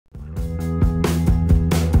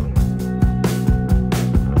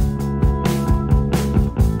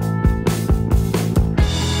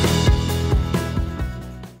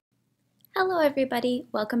everybody,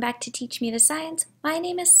 welcome back to Teach Me the Science. My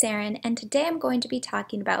name is Saren and today I'm going to be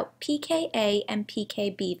talking about pKa and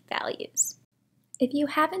pKb values. If you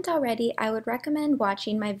haven't already, I would recommend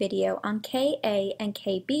watching my video on Ka and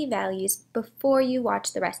Kb values before you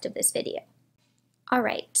watch the rest of this video.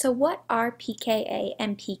 Alright, so what are pKa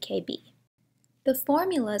and pKb? The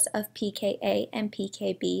formulas of pKa and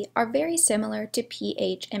pKb are very similar to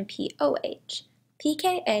pH and pOH.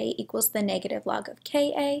 pKa equals the negative log of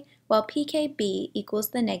Ka, while pKb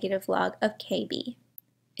equals the negative log of Kb.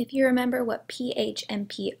 If you remember what pH and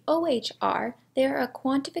pOH are, they are a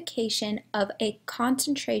quantification of a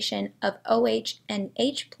concentration of OH and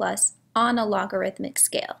H+ on a logarithmic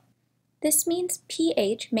scale. This means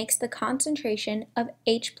pH makes the concentration of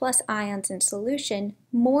H+ ions in solution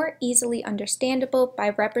more easily understandable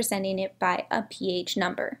by representing it by a pH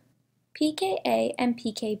number. pKa and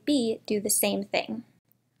pKb do the same thing.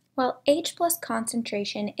 While H+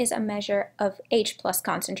 concentration is a measure of H+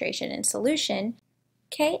 concentration in solution,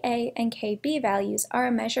 Ka and Kb values are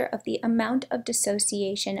a measure of the amount of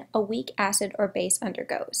dissociation a weak acid or base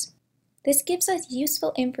undergoes. This gives us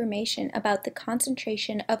useful information about the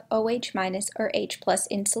concentration of OH- or H+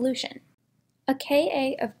 in solution. A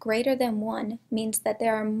Ka of greater than 1 means that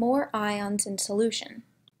there are more ions in solution.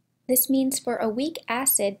 This means for a weak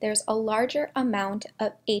acid there's a larger amount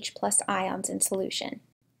of H+ ions in solution.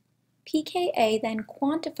 pKa then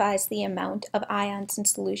quantifies the amount of ions in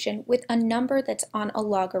solution with a number that's on a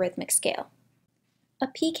logarithmic scale. A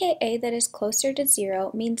pKa that is closer to 0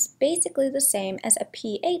 means basically the same as a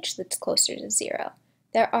pH that's closer to 0.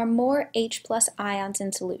 There are more H+ ions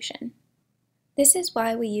in solution. This is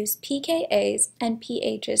why we use pKa's and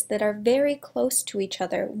pH's that are very close to each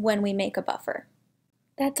other when we make a buffer.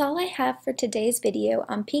 That's all I have for today's video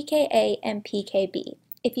on pKa and pKb.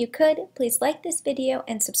 If you could, please like this video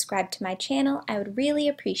and subscribe to my channel. I would really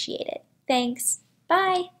appreciate it. Thanks.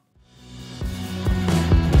 Bye!